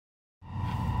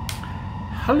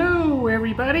Hello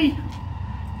everybody.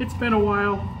 It's been a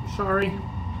while. Sorry.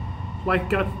 Life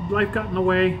got in the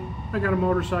way. I got a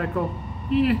motorcycle.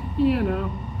 Yeah, you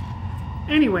know.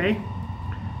 Anyway,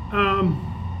 I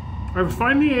was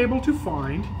finally able to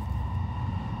find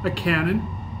a Canon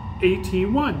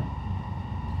AT-1.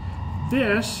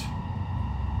 This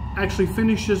actually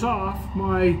finishes off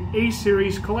my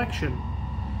A-series collection.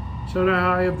 So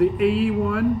now I have the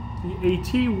AE1, the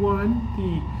AT-1,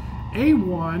 the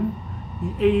A1,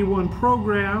 the AE1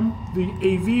 program, the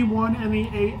AV1, and the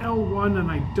AL1, and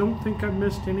I don't think I've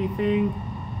missed anything.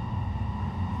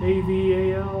 AV,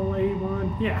 AL,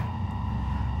 A1, yeah.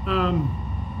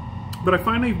 But I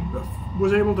finally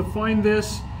was able to find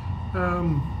this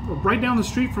right down the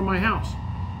street from my house.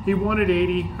 He wanted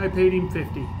 80, I paid him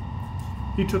 50.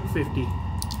 He took 50.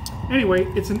 Anyway,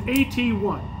 it's an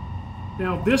AT-1.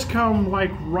 Now this come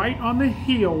like right on the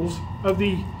heels of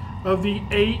the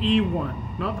AE1.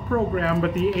 Not the program,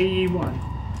 but the AE1.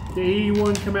 The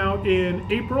AE1 come out in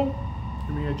April.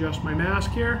 Let me adjust my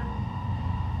mask here.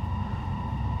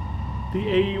 The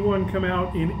AE1 come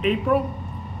out in April,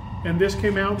 and this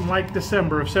came out in like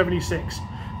December of '76.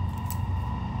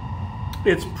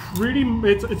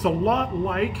 It's a lot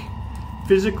like,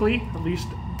 physically, at least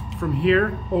from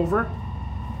here over,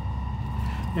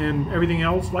 and everything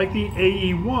else, like the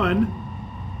AE1.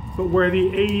 But where the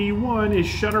AE1 is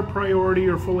shutter priority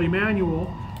or fully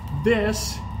manual,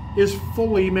 this is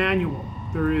fully manual.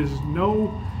 There's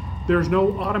no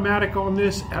automatic on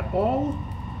this at all.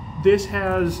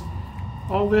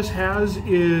 All this has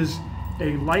is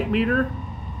a light meter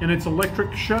and its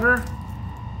electric shutter,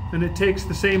 and it takes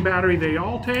the same battery they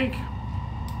all take.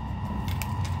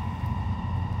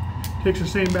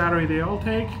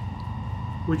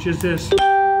 Which is this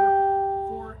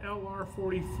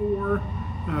 4LR44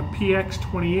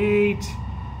 PX28.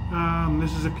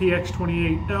 This is a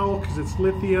PX28L because it's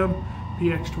lithium.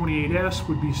 PX28S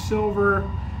would be silver.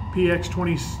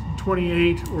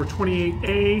 PX28 or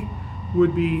 28A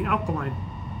would be alkaline.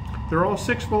 They're all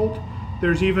 6 volt.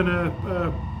 There's even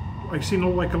I've seen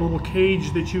like a little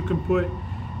cage that you can put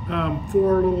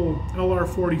 4 little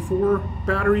LR44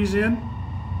 batteries in,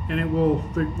 and the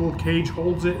little cage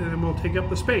holds it and it will take up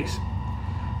the space.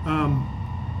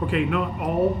 Okay, not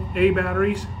all A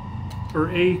batteries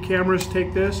or A cameras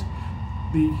take this.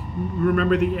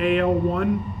 Remember the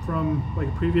AL1 from like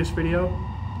a previous video?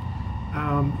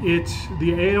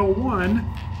 The AL1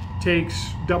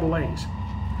 takes double A's,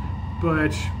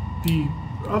 but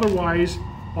otherwise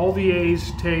all the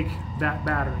A's take that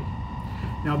battery.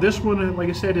 Now this one, like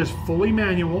I said, is fully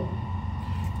manual.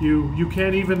 You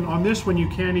can't even, on this one, you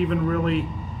can't even really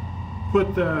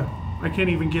put I can't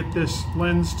even get this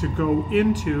lens to go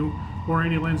into, or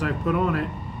any lens I put on it,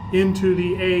 into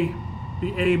the A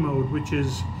mode, which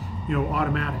is, you know,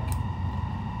 automatic.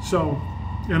 So,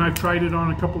 and I've tried it on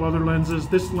a couple other lenses.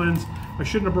 This lens, I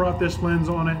shouldn't have brought this lens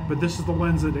on it, but this is the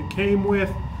lens that it came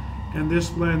with, and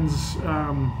this lens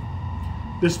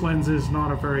is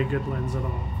not a very good lens at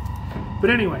all.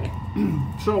 But anyway,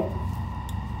 so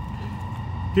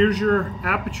here's your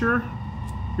aperture,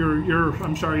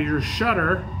 your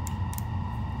shutter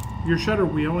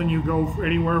wheel, and you go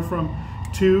anywhere from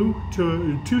 2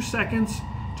 seconds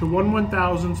to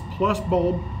 1/1000th plus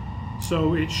bulb.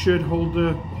 So it should hold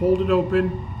it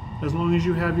open as long as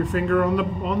you have your finger on the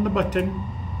button,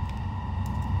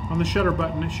 on the shutter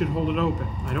button. It should hold it open.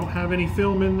 I don't have any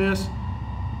film in this.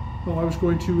 Well, I was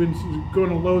going to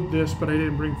load this, but I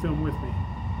didn't bring film with me.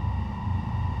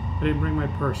 I didn't bring my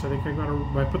purse. I think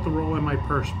I put the roll in my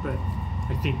purse, but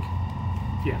I think,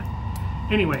 yeah.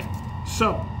 Anyway,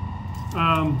 so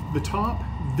the top,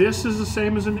 this is the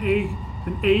same as an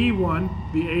AE1.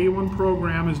 The AE1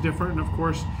 program is different, and of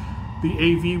course the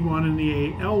AV1 and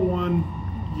the AL1,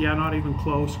 yeah, not even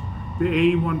close. The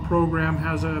AE1 program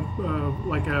has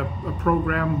like a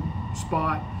program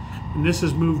spot, and this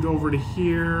is moved over to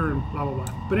here and blah blah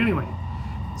blah. But anyway,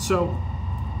 so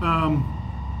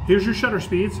here's your shutter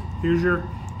speeds. Here's your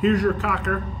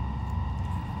cocker,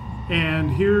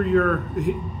 and here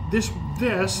this.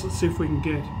 Let's see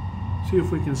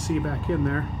if we can see back in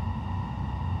there.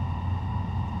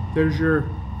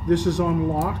 This is on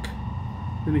lock,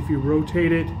 and if you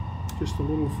rotate it just a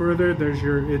little further,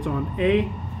 it's on A,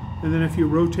 and then if you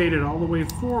rotate it all the way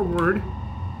forward,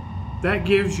 that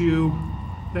gives you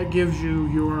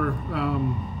your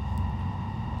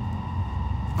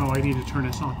oh, I need to turn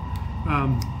this on.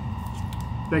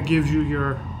 That gives you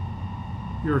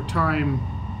your time,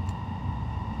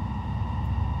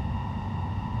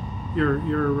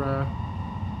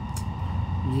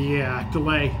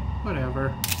 delay,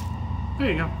 whatever.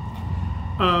 There you go.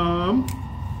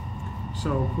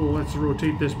 So let's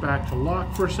rotate this back to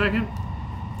lock for a second.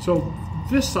 So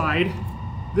this side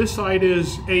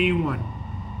is AE1.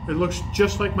 It looks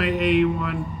just like my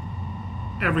AE1,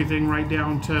 everything right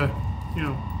down to, you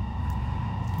know.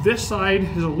 This side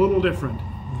is a little different.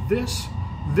 This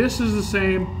is the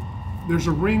same. There's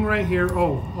a ring right here.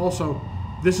 Oh, also,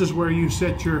 this is where you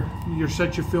set your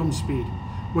film speed.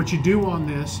 What you do on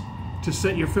this to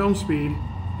set your film speed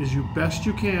is, you best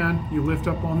you can, you lift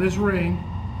up on this ring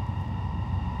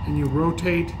and you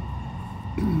rotate.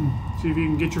 See if you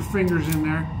can get your fingers in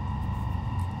there.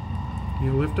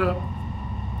 You lift up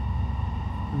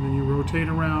and then you rotate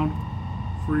around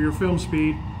for your film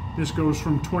speed. This goes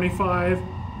from 25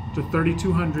 to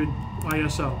 3200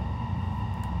 ISO.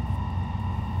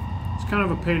 It's kind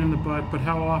of a pain in the butt, but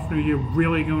how often are you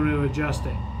really going to adjust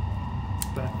it?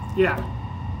 But yeah.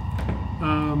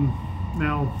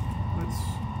 Now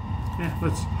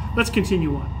let's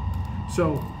continue on.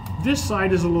 So this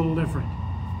side is a little different.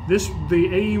 The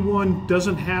AE1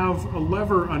 doesn't have a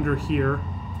lever under here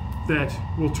that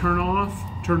will turn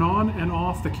on and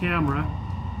off the camera.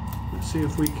 Let's see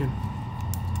if we can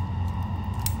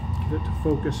get it to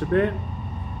focus a bit.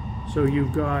 So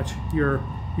you've got your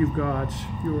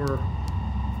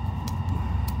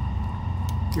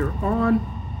on,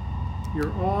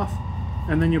 your off,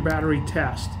 and then your battery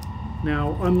test.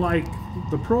 Now, unlike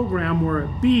the program where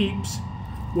it beeps,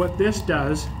 what this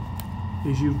does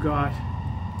is you've got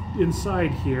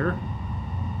inside here,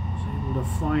 I was able to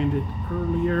find it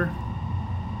earlier.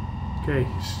 Okay,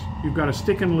 you've got a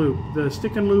stick and loop. The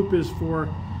stick and loop is for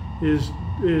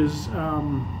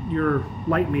your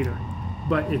light meter,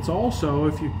 but it's also,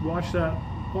 if you watch that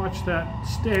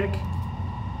stick,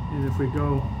 and if we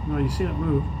go, no, you see it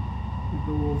move. You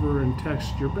go over and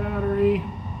test your battery.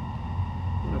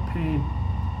 What a pain.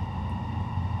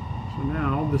 So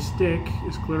now the stick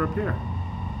is clear up here.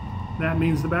 That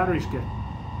means the battery's good.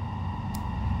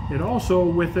 It also,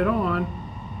 with it on,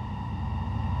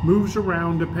 moves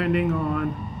around depending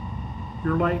on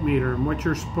your light meter. And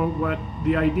what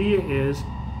the idea is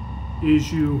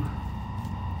you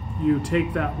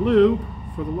take that loop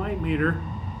for the light meter,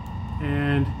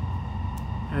 and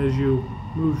as you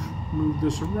move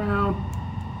this around,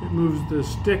 it moves the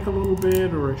stick a little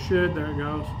bit, or it should. There it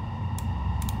goes.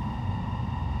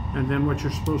 And then what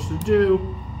you're supposed to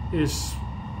do is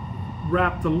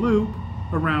wrap the loop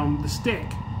around the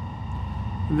stick,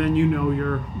 and then you know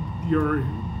you're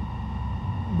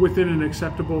within an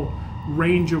acceptable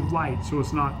range of light, so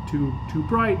it's not too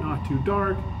bright, not too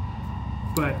dark.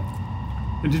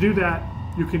 And to do that,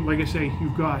 you can, like I say,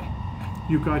 you've got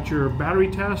your battery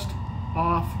test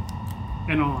off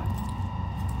and on,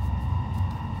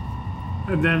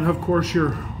 and then of course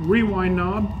your rewind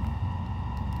knob,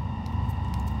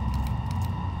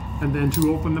 and then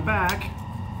to open the back,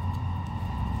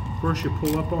 of course you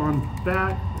pull up on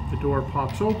that, the door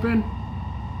pops open.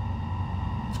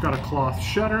 It's got a cloth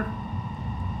shutter.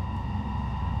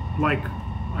 Like,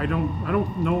 I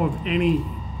don't know of any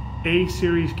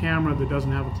A-series camera that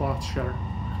doesn't have a cloth shutter.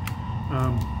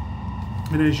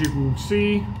 And as you can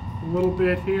see a little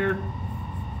bit here,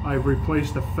 I've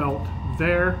replaced the felt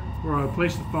there, or I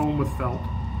replaced the foam with felt.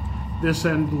 This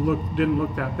end didn't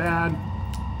look that bad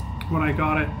when I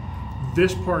got it.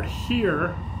 This part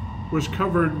here was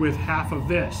covered with half of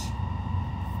this.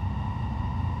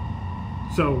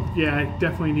 So yeah, it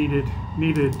definitely needed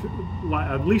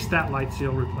at least that light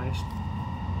seal replaced.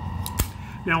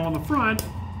 Now on the front,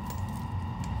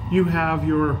 you have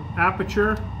your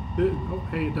aperture. Oh,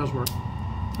 hey, it does work.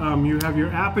 You have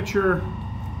your aperture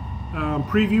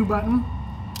preview button.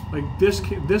 Like this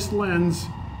lens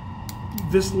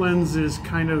is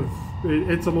kind of,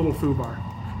 it's a little foobar,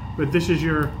 but this is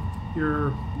your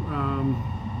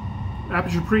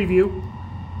aperture preview.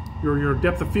 Your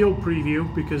depth of field preview,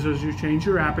 because as you change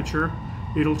your aperture,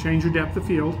 it'll change your depth of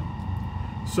field.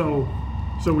 So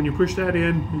when you push that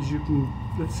in, as you can,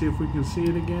 let's see if we can see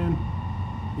it again.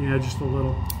 Yeah, just a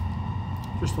little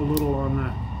on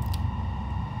that.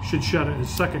 Should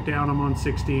suck it down. I'm on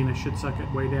 16. It should suck it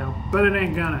way down, but it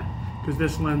ain't gonna, because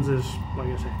this lens is, like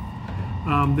I say.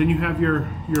 Then you have your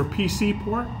PC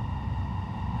port,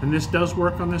 and this does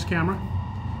work on this camera.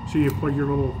 So you plug your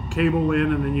little cable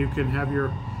in, and then you can have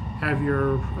your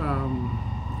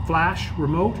flash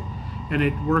remote, and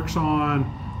it works on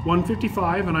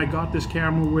 155. And I got this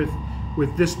camera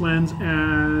with this lens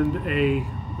and a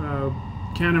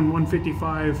Canon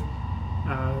 155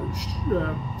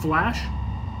 flash.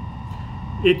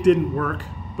 It didn't work,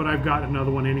 but I've got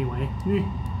another one anyway.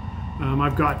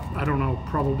 I've got, I don't know,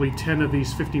 probably 10 of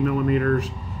these 50 millimeters,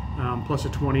 plus a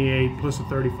 28, plus a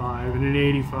 35, and an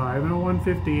 85, and a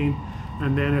 115.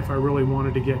 And then if I really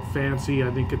wanted to get fancy,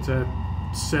 I think it's a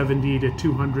 70 to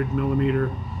 200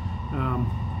 millimeter,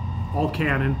 all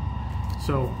Canon.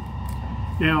 So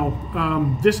now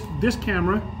this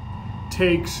camera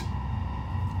takes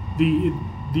the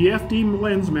FD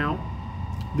lens mount.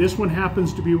 This one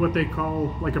happens to be what they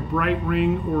call like a bright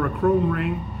ring or a chrome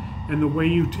ring, and the way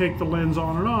you take the lens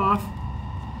on and off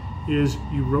is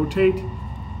you rotate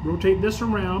this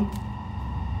around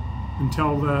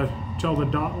until the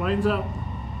dot lines up,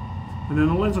 and then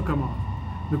the lens will come on.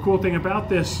 The cool thing about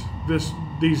these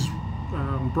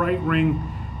bright ring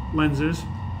lenses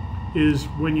is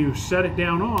when you set it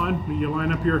down on, you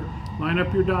line up your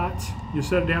dots, you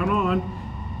set it down on,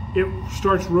 it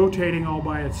starts rotating all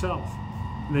by itself.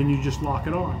 And then you just lock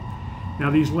it on. Now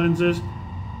these lenses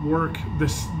work the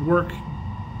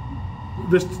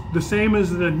same as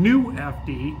the new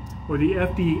FD or the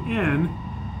FDN,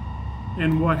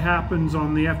 and what happens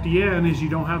on the FDN is you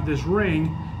don't have this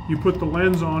ring. You put the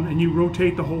lens on and you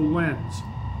rotate the whole lens,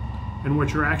 and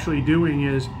what you're actually doing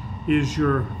is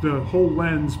the whole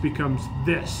lens becomes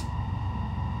this.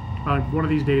 One of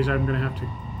these days I'm going to have to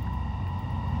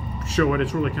show it.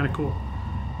 It's really kind of cool.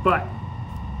 But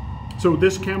so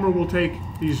this camera will take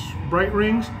these bright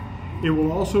rings. It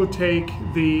will also take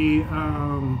the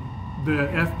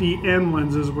FDN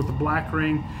lenses with the black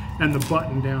ring and the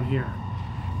button down here.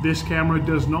 This camera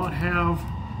does not have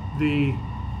the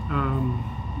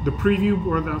preview,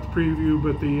 or not the preview,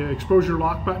 but the exposure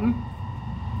lock button.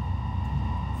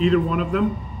 Either one of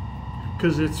them,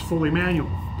 because it's fully manual.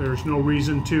 There's no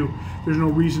reason to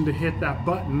hit that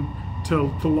button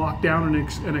to lock down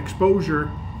an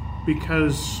exposure,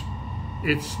 because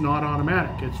it's not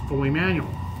automatic, it's fully manual.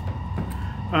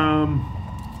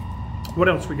 What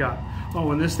else we got?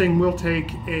 Oh, and this thing will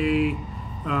take the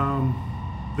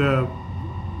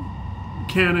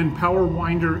Canon Power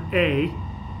Winder A.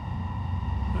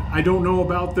 I don't know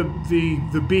about the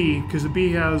B, because the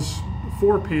B has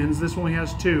 4 pins. This only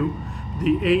has 2.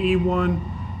 The AE1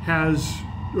 has,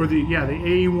 the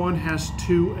AE1 has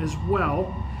 2 as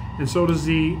well, and so does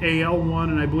the AL1,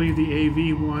 and I believe the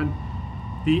AV1.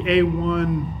 The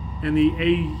A1 and the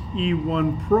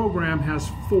AE1 program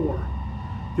has 4.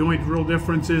 The only real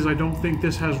difference is I don't think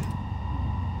this has,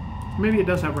 maybe it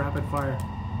does have rapid fire,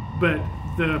 but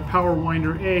the Power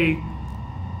Winder A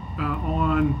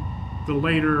on the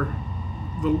later,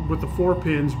 with the 4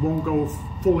 pins, won't go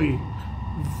fully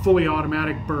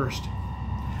automatic burst.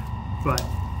 But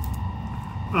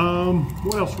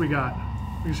what else we got?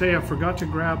 You say I forgot to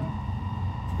grab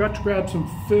some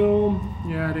film.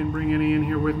 Yeah, I didn't bring any in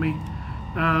here with me.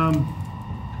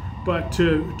 But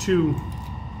to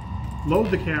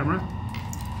load the camera,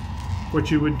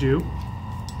 what you would do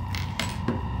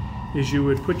is you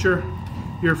would put your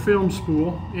film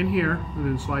spool in here and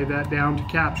then slide that down to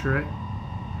capture it.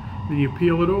 Then you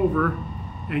peel it over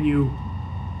and you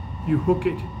hook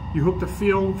it. You hook the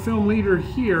film leader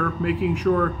here, making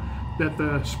sure that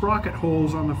the sprocket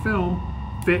holes on the film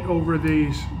fit over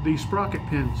these sprocket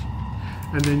pins,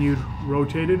 and then you'd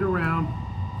rotate it around.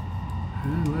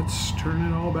 And let's turn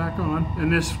it all back on.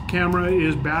 And this camera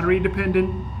is battery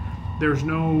dependent. There's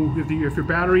no, if your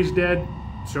battery's dead,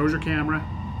 so's your camera.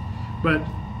 But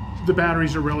the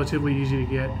batteries are relatively easy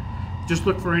to get. Just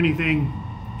look for anything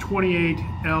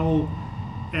 28L,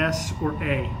 S, or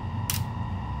A.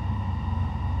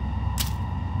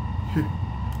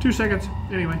 2 seconds,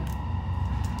 anyway.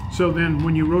 So then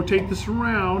when you rotate this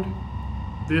around,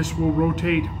 this will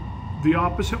rotate the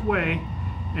opposite way,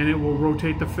 and it will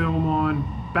rotate the film on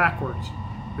backwards.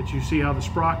 But you see how the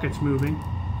sprocket's moving.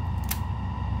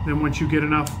 Then once you get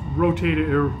enough rotated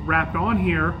or wrapped on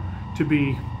here to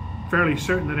be fairly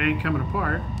certain that it ain't coming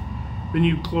apart, then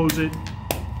you close it,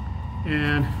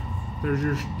 and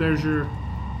there's your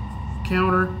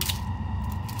counter.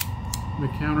 The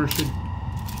counter should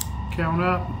count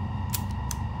up,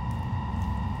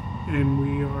 and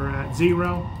we are at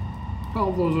 0.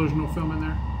 Although there's no film in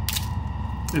there.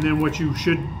 And then what you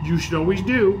should always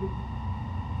do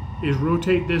is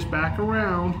rotate this back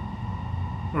around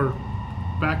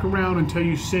until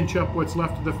you cinch up what's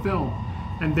left of the film,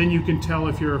 and then you can tell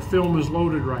if your film is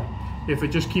loaded right. If it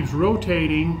just keeps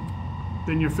rotating,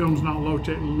 then your film's not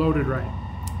loaded right.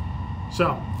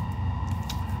 So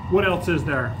what else is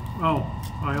there? Oh,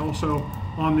 I also,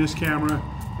 on this camera,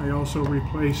 I also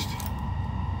replaced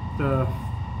the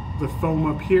foam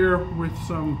up here with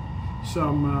some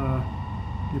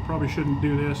you probably shouldn't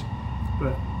do this,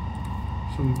 but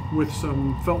with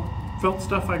some felt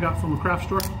stuff I got from a craft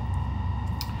store.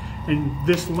 And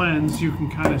this lens, you can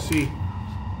kind of see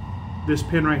this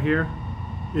pin right here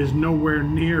is nowhere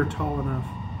near tall enough.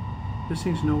 This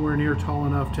thing's nowhere near tall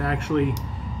enough to actually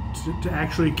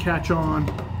catch on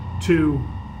to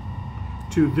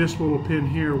this little pin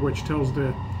here, which tells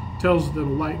the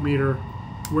light meter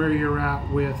where you're at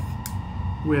with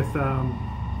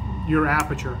your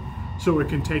aperture, so it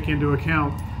can take into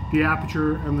account the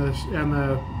aperture and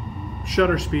the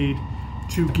shutter speed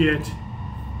to get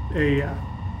the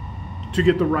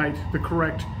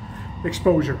correct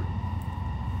exposure.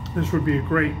 This would be a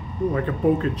great, like a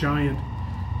bokeh giant,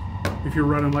 if you're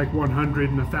running like 100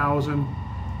 and 1,000,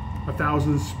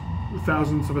 thousandths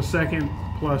of a second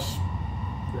plus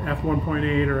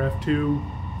f1.8 or f2,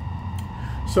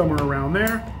 somewhere around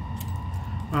there.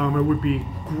 It would be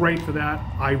great for that.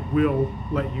 I will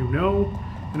let you know,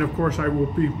 and of course I will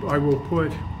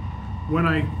put when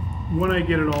I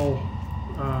get it all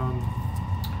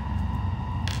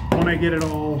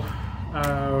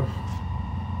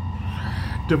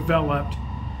developed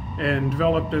and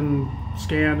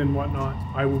scanned and whatnot,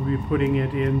 I will be putting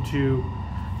it into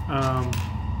on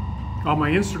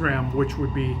my Instagram, which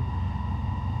would be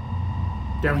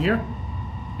down here.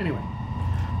 Anyway,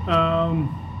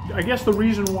 I guess the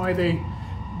reason why they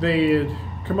had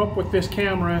come up with this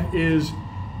camera is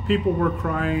people were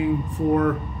crying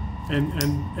for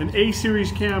an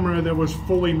A-series camera that was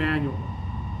fully manual.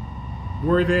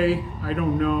 Were they? I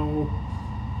don't know.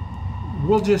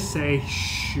 We'll just say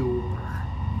sure.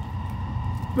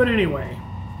 But anyway,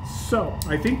 so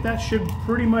I think that should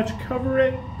pretty much cover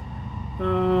it.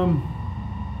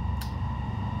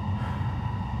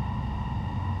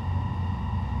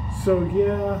 So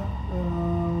yeah,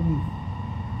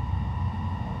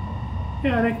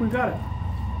 yeah, I think we got it.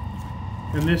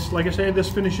 And this, like I said, this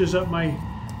finishes up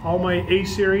all my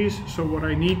A-series. So what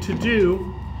I need to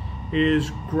do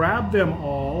is grab them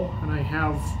all, and I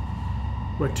have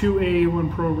what, 2 AA1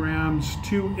 programs,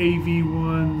 2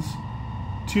 AV1s,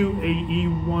 2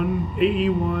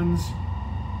 AE1s,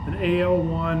 an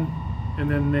AL1, and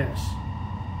then this.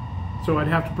 So I'd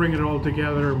have to bring it all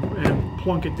together and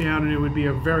plunk it down, and it would be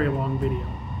a very long video.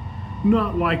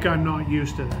 Not like I'm not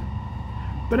used to that.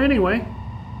 But anyway,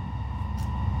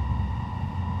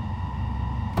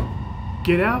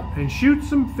 get out and shoot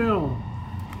some film.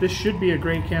 This should be a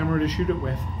great camera to shoot it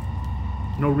with.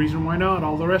 No reason why not.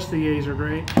 All the rest of the A's are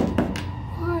great.